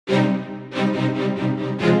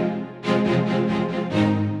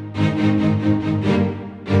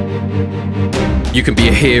You can be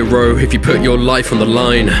a hero if you put your life on the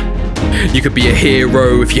line. You could be a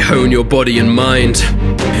hero if you hone your body and mind.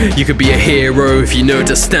 You could be a hero if you know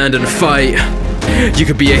to stand and fight. You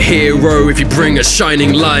could be a hero if you bring a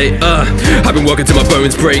shining light. I've been working till my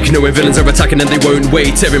bones break, knowing villains are attacking and they won't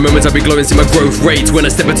wait. Every moment I'll be glowing, see my growth rate. When I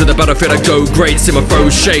step into the battlefield I go great, see my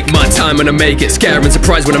foes shake. My time when I make it, scare and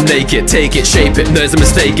surprise when I'm naked. Take it, shape it, there's a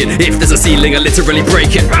mistake it. If there's a ceiling I literally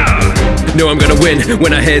break it. Know I'm gonna win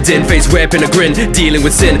when I head in, face ripping a grin, dealing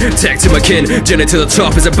with sin, tech to my kin, journey to the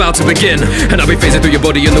top is about to begin. And I'll be phasing through your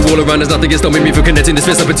body and the wall around, there's nothing is stopping me from connecting this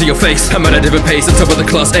fist up into your face. I'm at a different pace, on top of the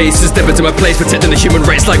class ace, step into my place, protecting the human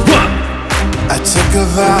race like what? I took a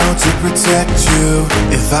vow to protect you.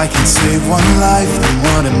 If I can save one life, then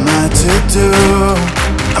what am I to do?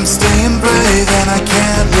 I'm staying brave and I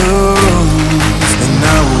can't lose, and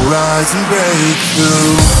I will rise and break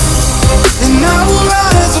through. And I will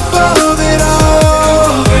rise above it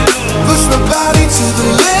all, push my body to the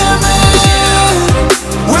limit,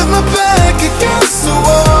 with my back against the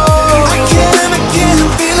wall. I can't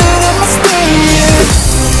feel it in my spirit.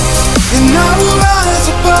 And I will rise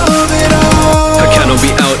above it all. I cannot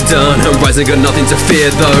be outdone, I'm rising, got nothing to fear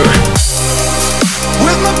though.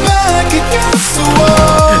 With my back against the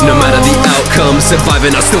wall. No matter the outcome,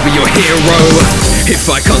 surviving, I'll still be your hero. If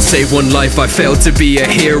I can't save one life, I failed to be a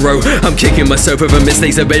hero. I'm kicking myself over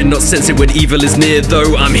mistakes I made, not sensing when evil is near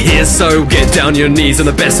though. I'm here, so get down your knees. I'm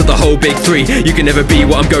the best of the whole big three. You can never be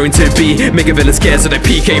what I'm going to be. Make a villain scared so they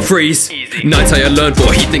PK freeze. Nights I learn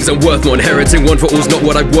for, he thinks I'm worth more. Inheriting one for all's not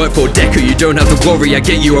what I work for. Deku, you don't have to worry, I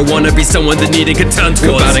get you. I wanna be someone that needing can turn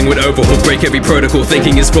towards. Combating with overhaul, break every protocol.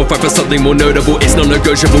 Thinking is for fight for something more notable. It's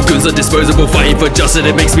non-negotiable, goods are disposable. Fighting for justice,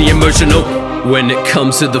 it makes me emotional. When it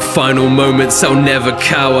comes to the final moments, I'll never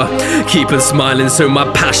cower. Keep on smiling so my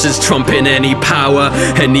passion's trumping any power.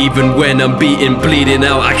 And even when I'm beaten, bleeding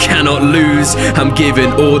out, I cannot lose. I'm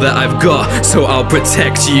giving all that I've got, so I'll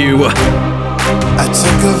protect you. I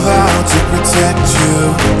took a vow to protect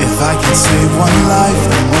you. If I can save one life,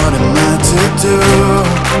 then what am I to do?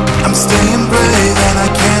 I'm staying brave and I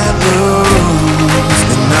can't lose,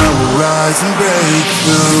 and I will rise and break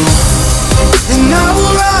through. And I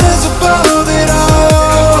will rise above it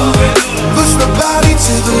all, push my body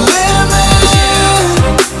to the limit,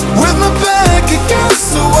 with my back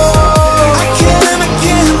against the wall. I can't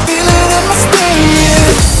feel it in my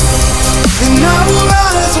spirit. And I will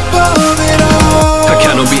rise above it all. I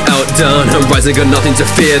cannot be outdone, I'm rising, got nothing to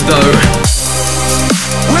fear though.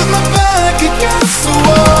 With my back against the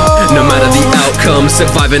wall. No matter the outcome,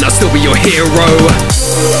 surviving, I'll still be your hero.